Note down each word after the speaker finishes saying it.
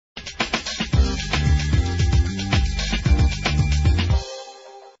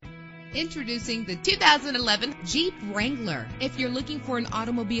Introducing the 2011 Jeep Wrangler. If you're looking for an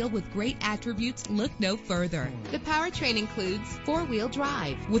automobile with great attributes, look no further. The powertrain includes four-wheel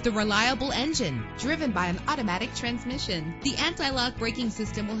drive with a reliable engine driven by an automatic transmission. The anti-lock braking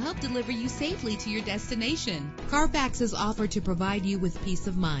system will help deliver you safely to your destination. Carfax is offered to provide you with peace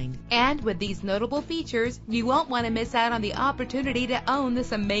of mind. And with these notable features, you won't want to miss out on the opportunity to own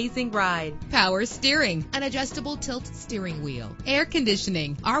this amazing ride. Power steering, an adjustable tilt steering wheel, air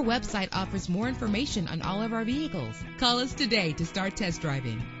conditioning. Our website offers more information on all of our vehicles. Call us today to start test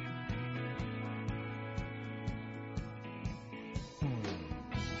driving.